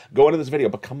now. Go into this video,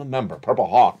 become a member. Purple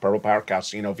Hawk, Purple Power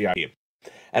Casino VIP.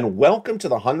 And welcome to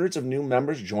the hundreds of new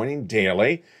members joining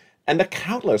daily and the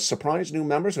countless surprise new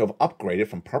members who have upgraded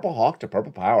from Purple Hawk to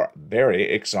Purple Power. Very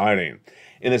exciting.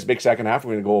 In this big second half,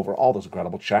 we're going to go over all those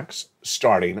incredible checks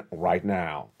starting right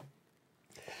now.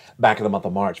 Back in the month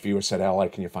of March, viewers said, LA,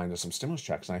 can you find us some stimulus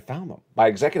checks? And I found them. By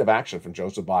executive action from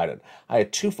Joseph Biden. I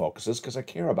had two focuses because I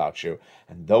care about you.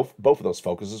 And both of those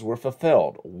focuses were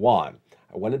fulfilled. One,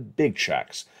 I wanted big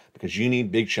checks because you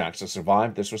need big checks to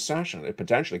survive this recession. It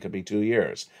potentially could be 2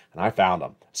 years. And I found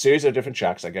them. A series of different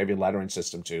checks I gave you lettering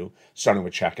system to, starting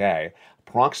with check A,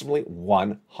 approximately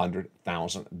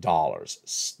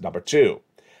 $100,000. Number two,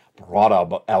 broad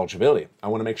eligibility. I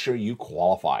want to make sure you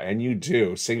qualify, and you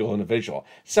do. Single individual,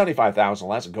 $75,000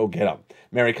 less, go get them.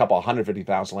 Married couple,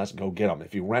 $150,000 less, go get them.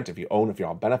 If you rent, if you own, if you're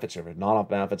on benefits, if you're not on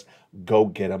benefits, go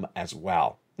get them as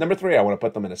well. Number three, I want to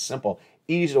put them in a simple,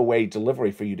 easy-to-way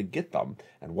delivery for you to get them.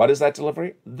 And what is that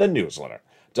delivery? The newsletter.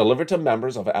 Delivered to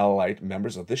members of LALATE,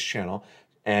 members of this channel,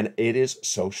 and it is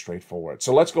so straightforward.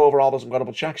 So let's go over all those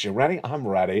incredible checks. You ready? I'm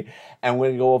ready. And we're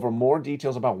going to go over more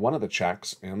details about one of the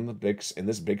checks in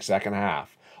this big second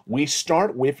half. We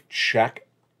start with check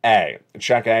A.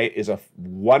 Check A is a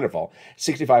wonderful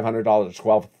 $6,500 to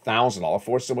 $12,000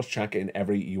 for stimulus check in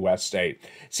every U.S. state.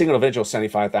 Single individual,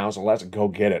 $75,000 less, go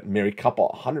get it. Married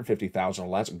couple, $150,000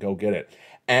 less, go get it.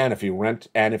 And if you rent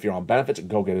and if you're on benefits,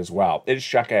 go get it as well. It is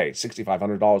check A,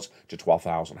 $6,500 to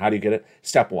 $12,000. How do you get it?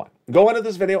 Step one, go into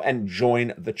this video and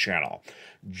join the channel.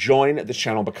 Join the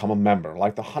channel, become a member.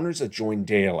 Like the hundreds that join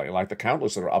daily, like the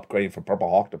countless that are upgrading from Purple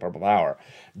Hawk to Purple Power.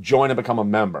 Join and become a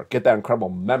member. Get that incredible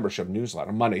membership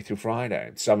newsletter Monday through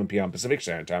Friday, 7 p.m. Pacific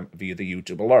Standard Time via the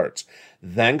YouTube alerts.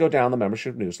 Then go down the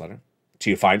membership newsletter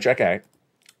till you find check A.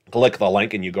 Click the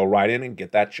link and you go right in and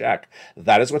get that check.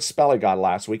 That is what Spelly got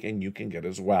last week, and you can get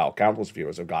as well. Countless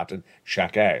viewers have gotten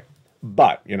check A.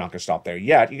 But you're not going to stop there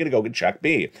yet. You're going to go get check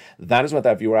B. That is what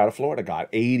that viewer out of Florida got.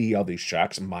 80 of these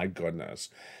checks. My goodness.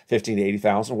 15 to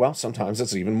 80,000. Well, sometimes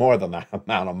it's even more than that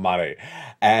amount of money.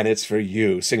 And it's for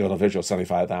you. Single individual,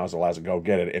 $75,000 less. Go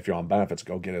get it. If you're on benefits,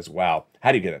 go get it as well.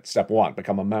 How do you get it? Step one,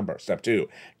 become a member. Step two,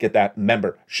 get that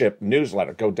membership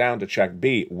newsletter. Go down to check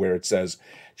B where it says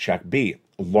check B.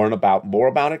 Learn more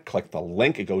about it. Click the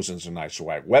link. It goes into a nice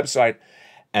website.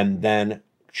 And then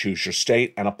choose your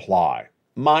state and apply.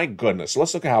 My goodness,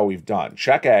 let's look at how we've done.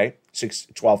 Check A,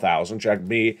 $12,000. Check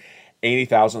B,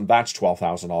 $80,000. That's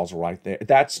 $12,000 right there.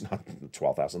 That's not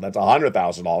 $12,000. That's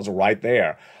 $100,000 right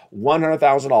there.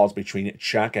 $100,000 between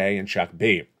check A and check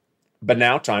B. But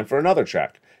now time for another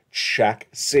check. Check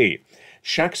C.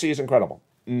 Check C is incredible.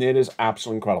 It is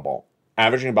absolutely incredible.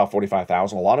 averaging about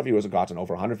 $45,000. A lot of viewers have gotten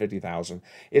over $150,000.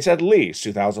 It's at least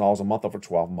 $2,000 a month over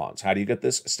 12 months. How do you get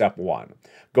this? Step 1,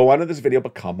 go under this video,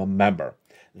 become a member.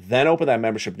 Then open that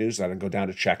membership newsletter and go down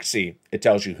to Check C. It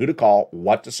tells you who to call,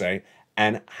 what to say,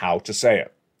 and how to say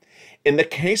it. In the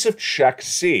case of Check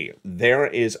C, there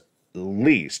is at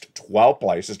least 12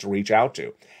 places to reach out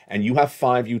to. And you have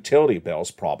 5 utility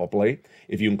bills, probably,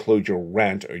 if you include your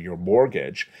rent or your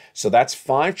mortgage. So that's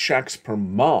 5 checks per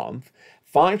month.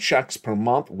 5 checks per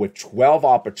month with 12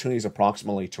 opportunities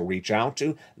approximately to reach out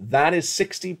to. That is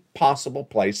 60 possible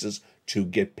places to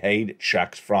get paid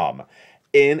checks from.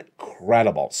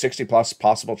 Incredible. 60 plus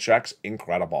possible checks.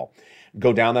 Incredible.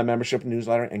 Go down that membership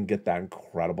newsletter and get that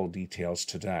incredible details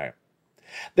today.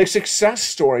 The success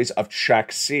stories of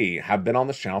Check C have been on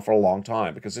this channel for a long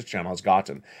time because this channel has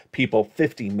gotten people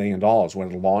 $50 million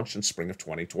when it launched in spring of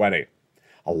 2020.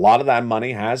 A lot of that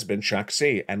money has been Check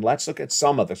C, and let's look at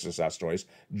some of the success stories,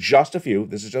 just a few,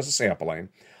 this is just a sampling,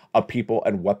 of people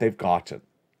and what they've gotten.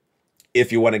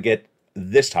 If you want to get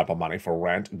this type of money for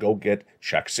rent, go get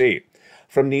Check C.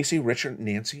 From Nisi, Richard,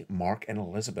 Nancy, Mark, and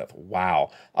Elizabeth.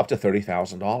 Wow, up to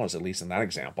 $30,000, at least in that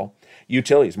example.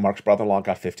 Utilities, Mark's brother-in-law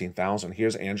got $15,000.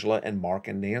 Here's Angela and Mark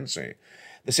and Nancy.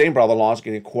 The same brother-in-law is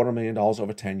getting $250,000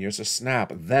 over 10 years to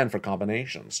Snap. Then for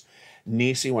combinations,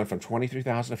 Nisi went from $23,000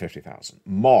 to $50,000.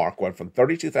 Mark went from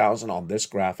 $32,000 on this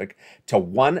graphic to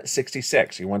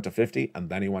 $166,000. He went to $50,000 and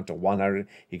then he went to $100,000.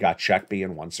 He got Check B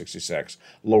and $166,000.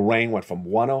 Lorraine went from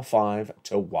 $105,000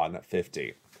 to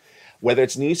 $150,000. Whether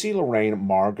it's Nisi, Lorraine,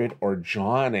 Margaret, or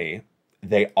Johnny,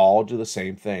 they all do the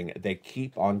same thing. They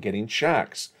keep on getting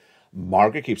checks.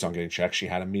 Margaret keeps on getting checks. She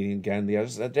had a meeting again the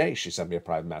other day. She sent me a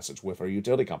private message with her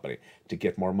utility company to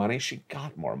get more money. She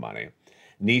got more money.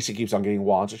 Nisi keeps on getting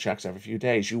wads of checks every few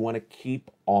days. You want to keep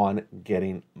on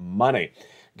getting money.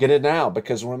 Get it now,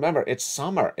 because remember, it's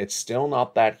summer. It's still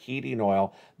not that heating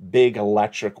oil, big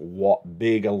electric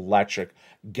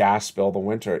gas bill of the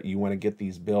winter. You want to get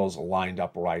these bills lined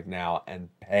up right now and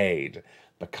paid.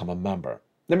 Become a member.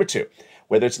 Number 2,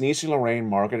 whether it's Nisi, Lorraine,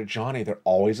 Margaret, or Johnny, they're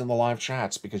always in the live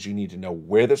chats because you need to know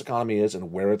where this economy is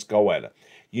and where it's going.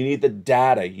 You need the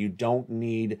data. You don't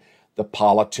need the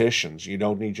politicians. You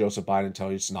don't need Joseph Biden to tell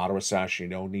you it's not a recession. You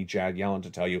don't need Janet Yellen to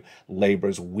tell you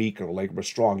labor's weak or labor's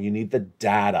strong. You need the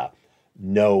data.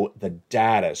 Know the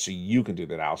data so you can do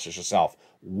the analysis yourself.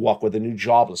 What were the new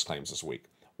jobless claims this week?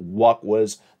 What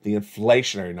was the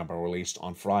inflationary number released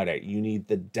on Friday? You need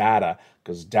the data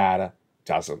because data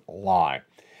doesn't lie.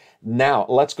 Now,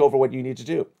 let's go over what you need to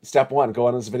do. Step 1, go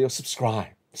on this video, subscribe.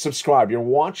 Subscribe. You're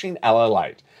watching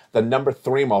LALATE, the number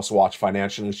 3 most watched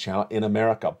financial news channel in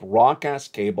America.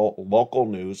 Broadcast, cable, local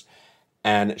news,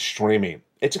 and streaming.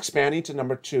 It's expanding to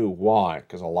number 2. Why?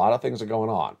 Because a lot of things are going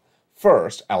on.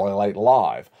 First, LALATE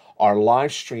Live, our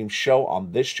live stream show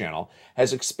on this channel,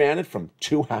 has expanded from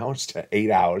 2 hours to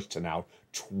 8 hours to now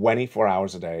 24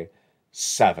 hours a day,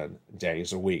 7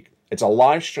 days a week. It's a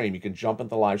live stream. You can jump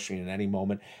into the live stream at any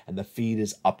moment, and the feed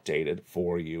is updated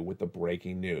for you with the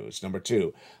breaking news. Number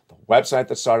 2, the website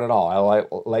that started it all,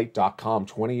 LALATE.com,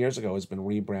 20 years ago, has been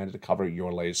rebranded to cover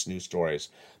your latest news stories.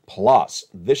 Plus,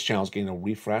 this channel is getting a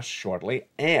refresh shortly,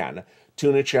 and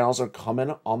 2 new channels are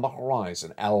coming on the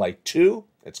horizon. LA2,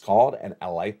 it's called, and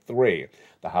LA3.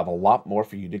 They'll have a lot more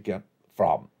for you to get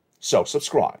from. So,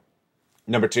 subscribe.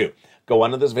 Number 2, go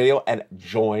under this video and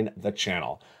join the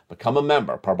channel. Become a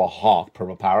member, Purple Hawk,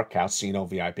 Purple Power, Casino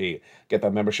VIP. Get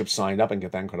that membership signed up and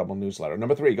get that incredible newsletter.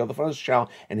 Number 3, go to the front of the channel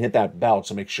and hit that bell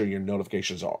to make sure your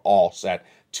notifications are all set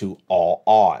to all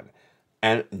on.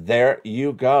 And there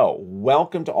you go.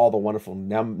 Welcome to all the wonderful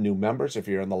new members. If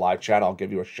you're in the live chat, I'll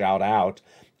give you a shout out.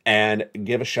 And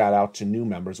give a shout out to new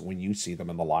members when you see them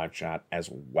in the live chat as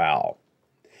well.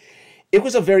 It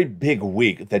was a very big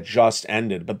week that just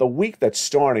ended, but the week that's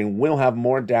starting will have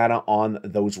more data on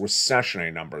those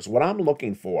recessionary numbers. What I'm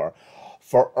looking for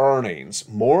earnings,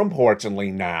 more importantly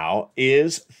now,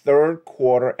 is third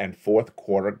quarter and fourth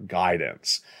quarter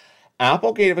guidance.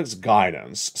 Apple gave its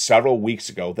guidance several weeks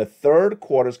ago. The third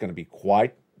quarter is going to be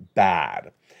quite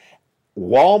bad.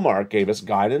 Walmart gave us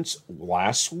guidance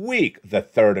last week. The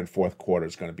third and fourth quarter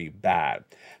is going to be bad.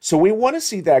 So we want to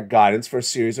see that guidance for a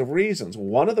series of reasons.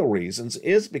 One of the reasons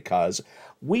is because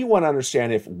we want to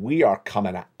understand if we are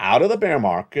coming out of the bear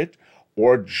market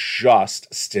or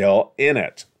just still in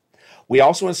it. We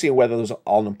also want to see whether those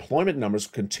unemployment numbers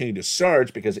continue to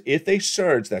surge, because if they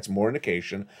surge, that's more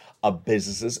indication of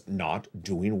businesses not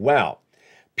doing well.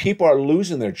 People are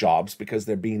losing their jobs because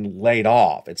they're being laid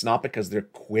off. It's not because they're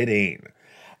quitting.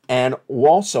 And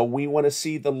also, we want to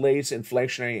see the latest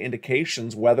inflationary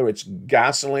indications, whether it's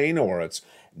gasoline or it's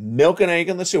milk and egg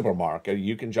in the supermarket.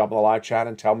 You can jump in the live chat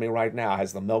and tell me right now,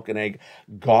 has the milk and egg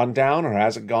gone down or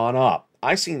has it gone up?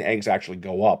 I've seen eggs actually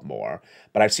go up more,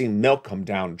 but I've seen milk come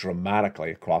down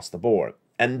dramatically across the board.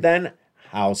 And then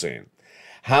housing.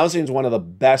 Housing is one of the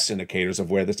best indicators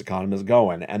of where this economy is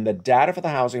going. And the data for the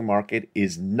housing market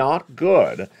is not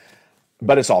good,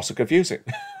 but it's also confusing.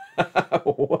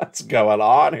 What's going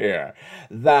on here?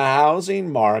 The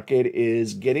housing market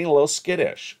is getting a little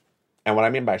skittish. And what I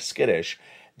mean by skittish,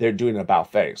 they're doing an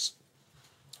about face.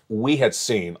 We had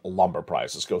seen lumber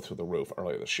prices go through the roof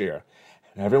earlier this year.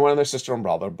 And everyone and their sister and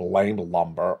brother blamed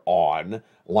lumber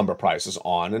prices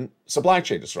on supply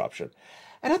chain disruption.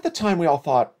 And at the time, we all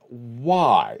thought,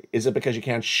 why? Is it because you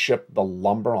can't ship the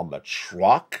lumber on the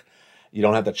truck? You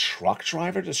don't have the truck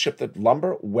driver to ship the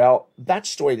lumber? Well, that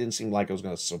story didn't seem like it was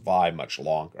going to survive much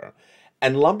longer.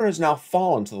 And lumber has now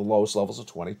fallen to the lowest levels of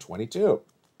 2022.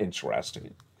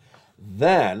 Interesting.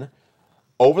 Then,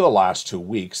 over the last 2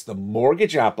 weeks, the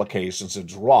mortgage applications have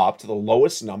dropped to the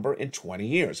lowest number in 20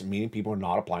 years, meaning people are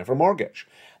not applying for a mortgage.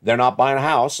 They're not buying a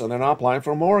house, and they're not applying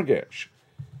for a mortgage.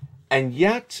 And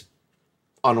yet,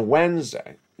 on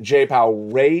Wednesday, Jay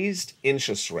Powell raised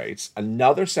interest rates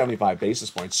another 75 basis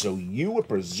points, so you would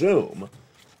presume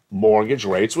mortgage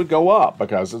rates would go up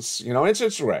because it's,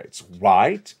 interest rates,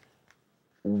 right?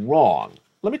 Wrong.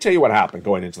 Let me tell you what happened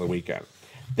going into the weekend.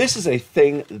 This is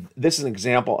an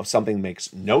example of something that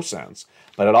makes no sense,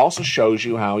 but it also shows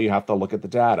you how you have to look at the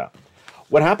data.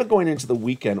 What happened going into the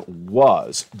weekend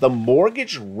was the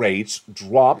mortgage rates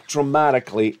dropped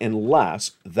dramatically in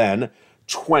less than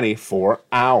 24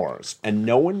 hours. And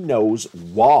no one knows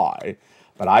why,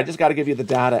 but I just got to give you the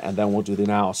data and then we'll do the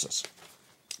analysis.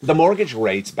 The mortgage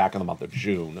rates back in the month of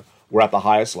June were at the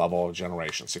highest level of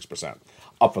generation, 6%,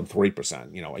 up from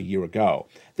 3%, a year ago.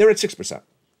 They're at 6%.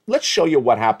 Let's show you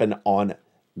what happened on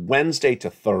Wednesday to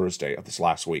Thursday of this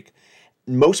last week.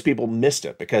 Most people missed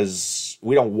it because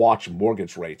we don't watch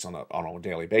mortgage rates on a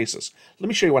daily basis. Let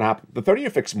me show you what happened. The 30-year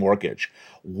fixed mortgage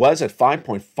was at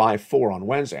 5.54 on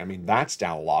Wednesday. I mean, that's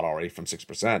down a lot already from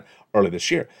 6% early this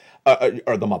year,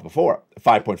 or the month before,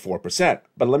 5.4%.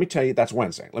 But let me tell you, that's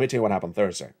Wednesday. Let me tell you what happened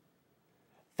Thursday.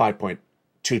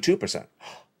 5.22%.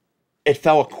 It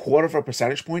fell a quarter of a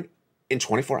percentage point in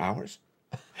 24 hours.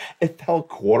 It fell a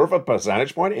quarter of a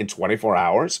percentage point in 24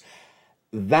 hours.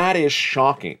 That is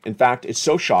shocking. In fact, it's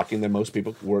so shocking that most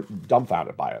people were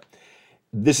dumbfounded by it.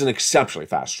 This is an exceptionally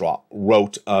fast drop,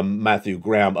 wrote Matthew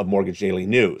Graham of Mortgage Daily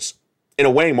News. In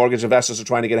a way, mortgage investors are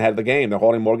trying to get ahead of the game. They're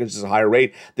holding mortgages at a higher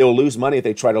rate. They will lose money if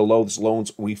they try to load those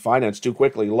loans refinance too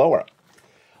quickly lower.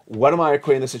 What am I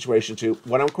equating the situation to?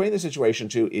 What I'm equating the situation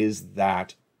to is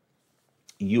that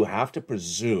you have to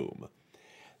presume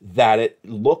that it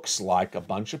looks like a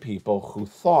bunch of people who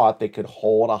thought they could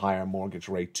hold a higher mortgage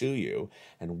rate to you.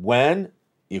 And when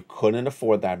you couldn't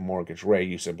afford that mortgage rate,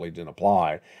 you simply didn't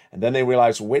apply. And then they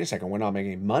realized, wait a second, we're not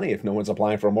making money if no one's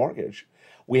applying for a mortgage.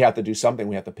 We have to do something.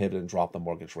 We have to pivot and drop the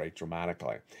mortgage rate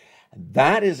dramatically. And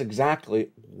that is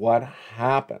exactly what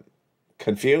happened.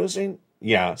 Confusing?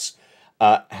 Yes.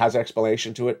 Has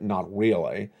explanation to it? Not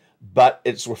really. But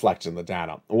it's reflected in the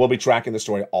data. And we'll be tracking the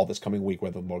story all this coming week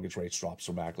where the mortgage rates drop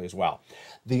dramatically as well.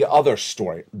 The other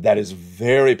story that is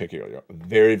very peculiar,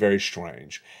 very, very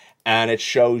strange, and it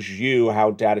shows you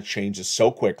how data changes so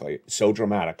quickly, so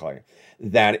dramatically,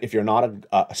 that if you're not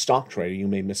a stock trader, you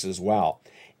may miss it as well.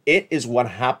 It is what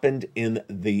happened in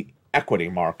the equity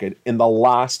market in the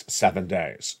last 7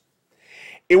 days.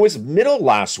 It was middle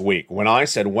last week when I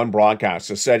said, one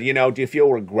broadcaster said, do you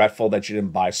feel regretful that you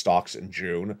didn't buy stocks in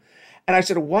June? And I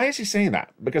said, why is he saying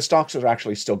that? Because stocks are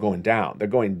actually still going down. They're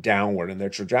going downward in their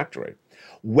trajectory.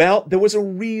 Well, there was a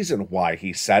reason why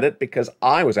he said it, because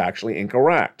I was actually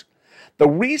incorrect. The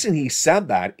reason he said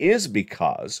that is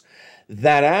because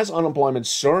that as unemployment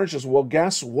surges, well,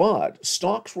 guess what?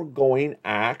 Stocks were going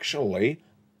actually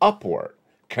upward.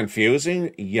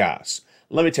 Confusing? Yes.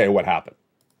 Let me tell you what happened.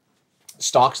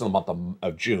 Stocks in the month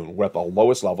of June were at the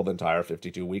lowest level of the entire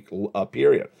 52-week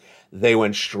period. They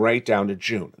went straight down to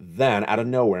June. Then, out of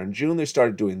nowhere, in June, they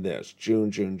started doing this.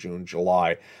 June,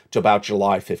 July, to about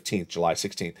July 15th, July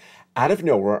 16th. Out of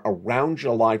nowhere, around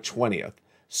July 20th,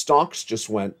 stocks just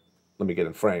went, let me get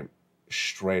in frame,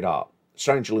 straight up.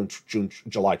 Starting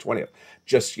July 20th,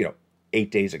 just, 8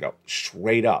 days ago,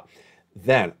 straight up.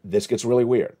 Then, this gets really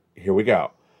weird. Here we go.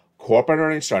 Corporate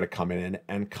earnings started coming in,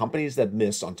 and companies that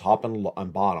missed on top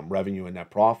and bottom, revenue and net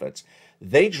profits,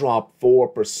 they dropped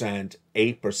 4%,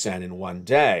 8% in one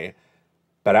day.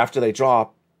 But after they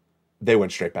dropped, they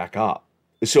went straight back up.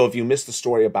 So if you missed the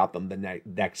story about them the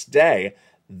next day,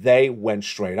 they went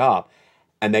straight up,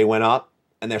 and they went up,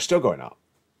 and they're still going up.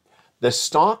 The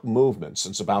stock movement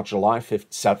since about July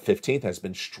 15th has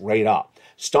been straight up.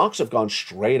 Stocks have gone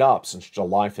straight up since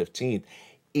July 15th,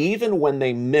 even when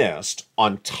they missed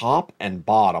on top and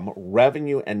bottom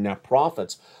revenue and net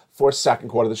profits for second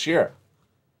quarter this year.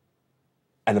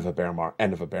 End of a bear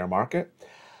market.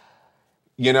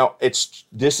 You know,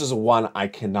 this is one I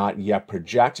cannot yet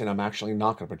project, and I'm actually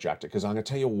not going to project it because I'm going to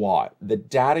tell you why. The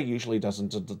data usually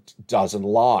doesn't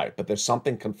lie, but there's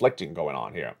something conflicting going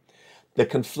on here. The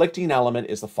conflicting element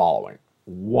is the following.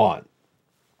 One,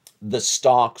 the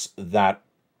stocks that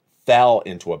fell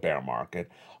into a bear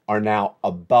market are now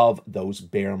above those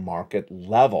bear market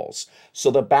levels.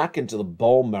 So they're back into the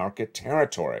bull market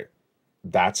territory.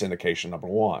 That's indication number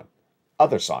one.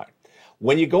 Other side.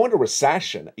 When you go into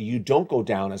recession, you don't go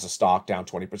down as a stock down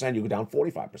 20%, you go down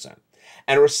 45%.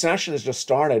 And a recession has just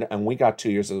started, and we got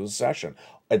 2 years of recession,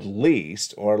 at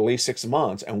least 6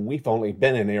 months, and we've only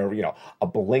been in there, a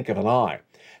blink of an eye.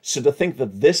 So to think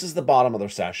that this is the bottom of the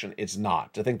recession, it's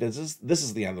not. To think that this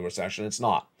is the end of the recession, it's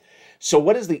not. So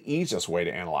what is the easiest way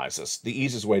to analyze this? The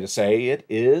easiest way to say it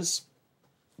is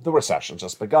the recession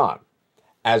just begun.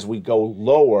 As we go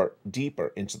lower,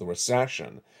 deeper into the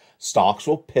recession, stocks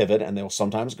will pivot and they'll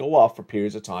sometimes go up for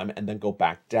periods of time and then go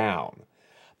back down.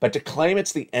 But to claim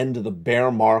it's the end of the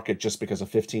bear market just because of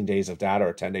 15 days of data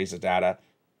or 10 days of data,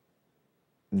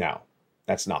 no,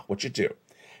 that's not what you do.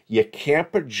 You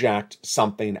can't project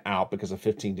something out because of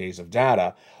 15 days of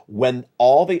data when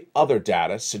all the other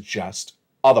data suggest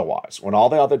otherwise. When all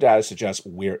the other data suggests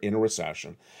we're in a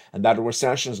recession, and that a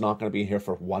recession is not going to be here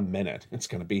for 1 minute, it's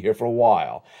going to be here for a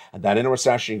while, and that in a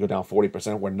recession you go down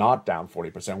 40%, we're not down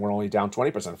 40%, we're only down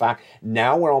 20%. In fact,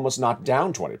 now we're almost not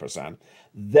down 20%.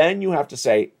 Then you have to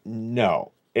say,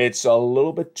 no, it's a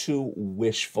little bit too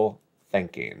wishful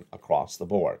thinking across the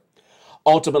board.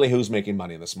 Ultimately, who's making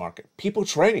money in this market? People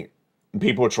trading.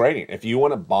 People are trading. If you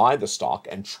want to buy the stock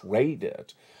and trade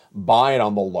it, buy it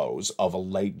on the lows of a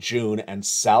late June and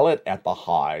sell it at the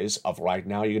highs of right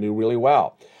now, you can do really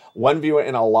well. One viewer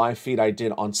in a live feed I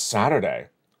did on Saturday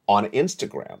on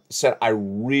Instagram said, I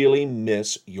really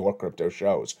miss your crypto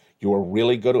shows. You are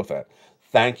really good with it.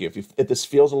 Thank you. If this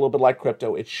feels a little bit like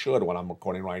crypto, it should when I'm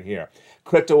recording right here.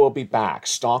 Crypto will be back.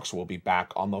 Stocks will be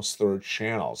back on those third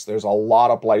channels. There's a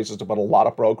lot of places to put a lot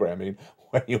of programming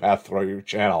when you have third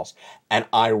channels. And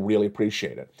I really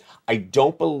appreciate it. I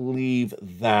don't believe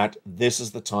that this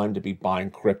is the time to be buying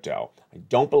crypto. I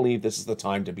don't believe this is the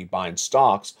time to be buying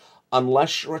stocks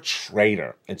unless you're a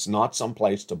trader. It's not some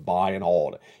place to buy and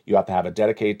hold. You have to have a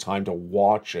dedicated time to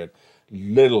watch it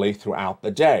literally throughout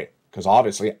the day. Because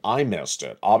obviously I missed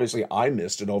it. Obviously I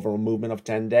missed it over a movement of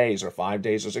 10 days or 5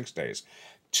 days or 6 days.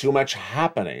 Too much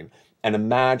happening. And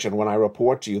imagine when I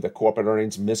report to you that corporate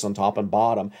earnings miss on top and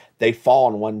bottom, they fall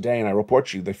in one day, and I report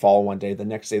to you they fall in one day, the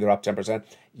next day they're up 10%.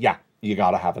 Yeah, you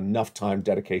got to have enough time,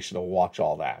 dedication to watch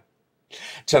all that.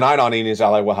 Tonight on E! News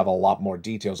LA, we'll have a lot more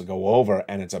details to go over,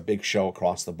 and it's a big show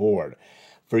across the board.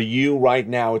 For you right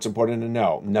now, it's important to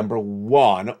know, number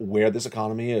one, where this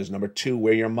economy is. Number two,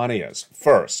 where your money is.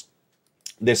 First,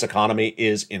 this economy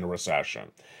is in a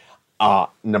recession.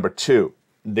 Number two,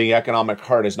 the economic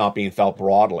hurt is not being felt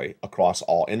broadly across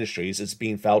all industries. It's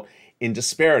being felt in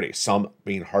disparity. Some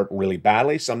being hurt really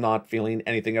badly, some not feeling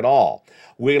anything at all.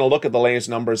 We're going to look at the latest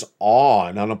numbers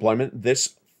on unemployment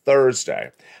this Thursday.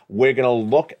 We're going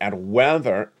to look at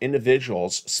whether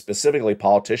individuals, specifically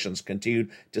politicians, continue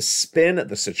to spin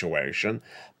the situation,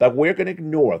 but we're going to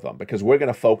ignore them because we're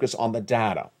going to focus on the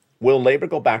data. Will labor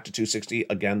go back to 260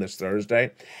 again this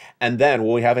Thursday? And then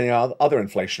will we have any other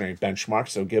inflationary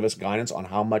benchmarks that will give us guidance on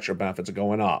how much our benefits are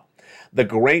going up? The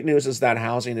great news is that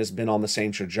housing has been on the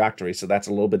same trajectory, so that's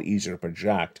a little bit easier to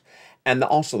project. And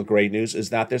also the great news is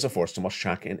that there's a forced stimulus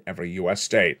check in every U.S.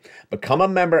 state. Become a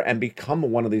member and become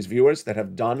one of these viewers that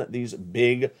have done these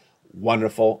big,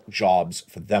 wonderful jobs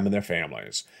for them and their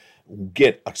families.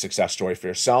 Get a success story for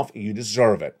yourself. You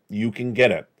deserve it. You can get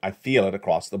it. I feel it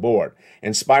across the board.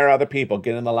 Inspire other people.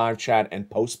 Get in the live chat and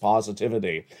post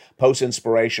positivity, post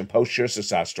inspiration, post your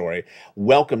success story.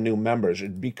 Welcome new members.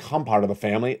 Become part of the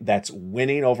family that's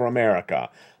winning over America.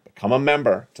 Become a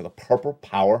member to the Purple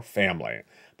Power family.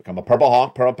 Become a Purple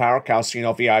Hawk, Purple Power,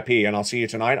 Calcino VIP, and I'll see you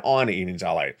tonight on E! News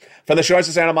LA. From the shores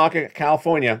of Santa Monica,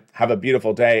 California, have a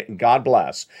beautiful day. God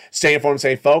bless. Stay informed,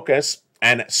 stay focused,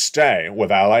 and stay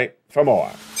with LA for more.